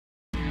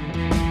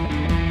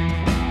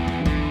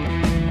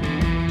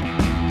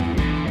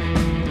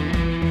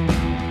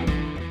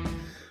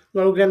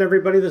Hello again,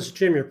 everybody. This is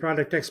Jim, your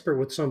product expert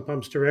with Sump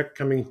Pumps Direct,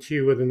 coming to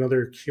you with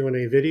another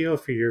Q&A video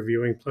for your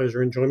viewing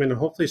pleasure, enjoyment, and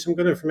hopefully some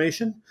good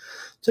information.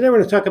 Today we're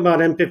going to talk about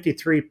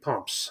M53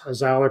 pumps. A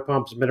Zoeller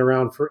pump has been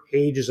around for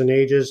ages and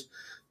ages,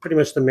 pretty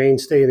much the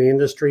mainstay of the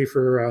industry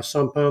for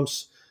sump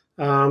pumps.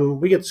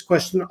 We get this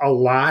question a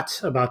lot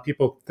about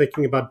people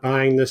thinking about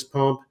buying this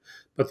pump,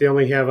 but they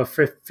only have a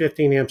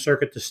 15 amp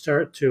circuit to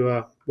start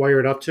to wire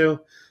it up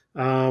to.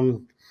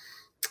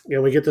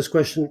 We get this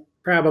question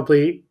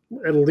probably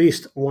at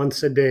least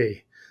once a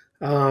day.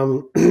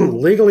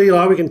 Legally,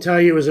 all we can tell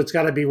you is it's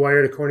got to be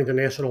wired according to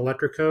National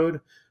Electric Code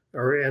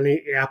or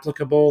any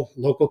applicable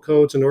local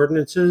codes and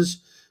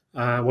ordinances.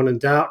 When in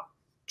doubt,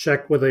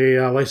 check with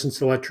a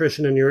licensed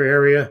electrician in your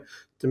area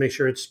to make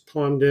sure it's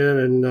plumbed in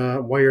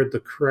and wired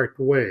the correct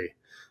way.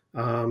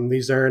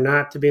 These are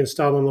not to be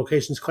installed in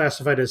locations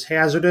classified as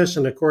hazardous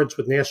in accordance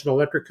with National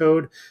Electric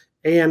Code,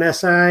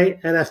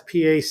 ANSI,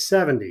 NFPA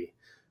 70.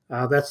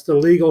 That's the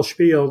legal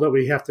spiel that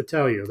we have to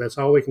tell you. That's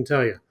all we can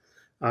tell you.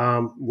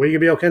 Will you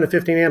be okay in a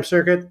 15 amp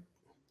circuit?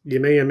 You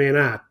may or may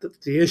not.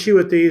 The issue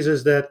with these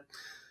is that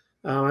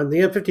the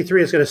M53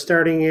 has got a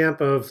starting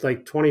amp of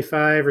like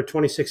 25 or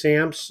 26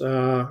 amps.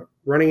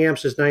 Running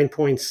amps is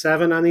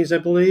 9.7 on these, I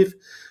believe.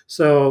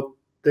 So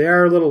they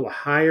are a little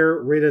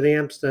higher rated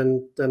amps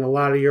than a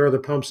lot of your other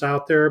pumps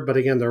out there. But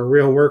again, they're a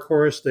real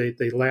workhorse.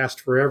 They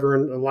last forever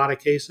in a lot of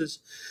cases.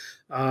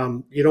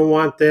 You don't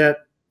want that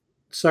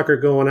sucker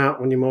going out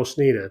when you most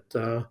need it.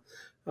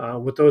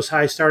 With those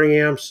high starting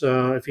amps,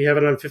 if you have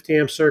it on a 50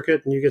 amp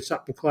circuit and you get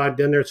something clogged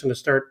in there, it's going to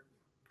start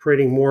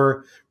creating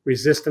more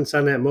resistance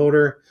on that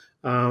motor.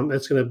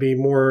 It's going to be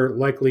more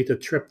likely to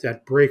trip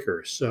that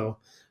breaker. So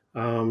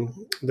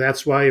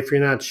that's why, if you're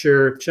not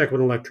sure, check with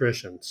an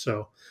electrician.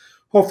 So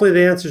hopefully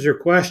that answers your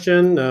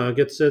question,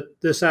 gets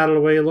this out of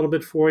the way a little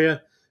bit for you.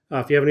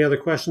 If you have any other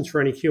questions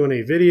for any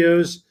Q&A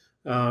videos,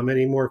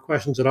 any more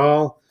questions at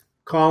all,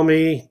 call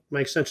me. My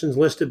extension's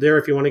listed there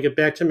if you want to get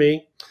back to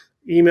me.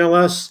 Email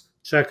us,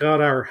 check out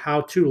our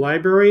how-to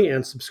library,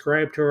 and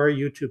subscribe to our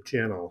YouTube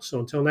channel. So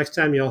until next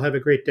time, you all have a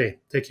great day.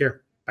 Take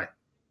care.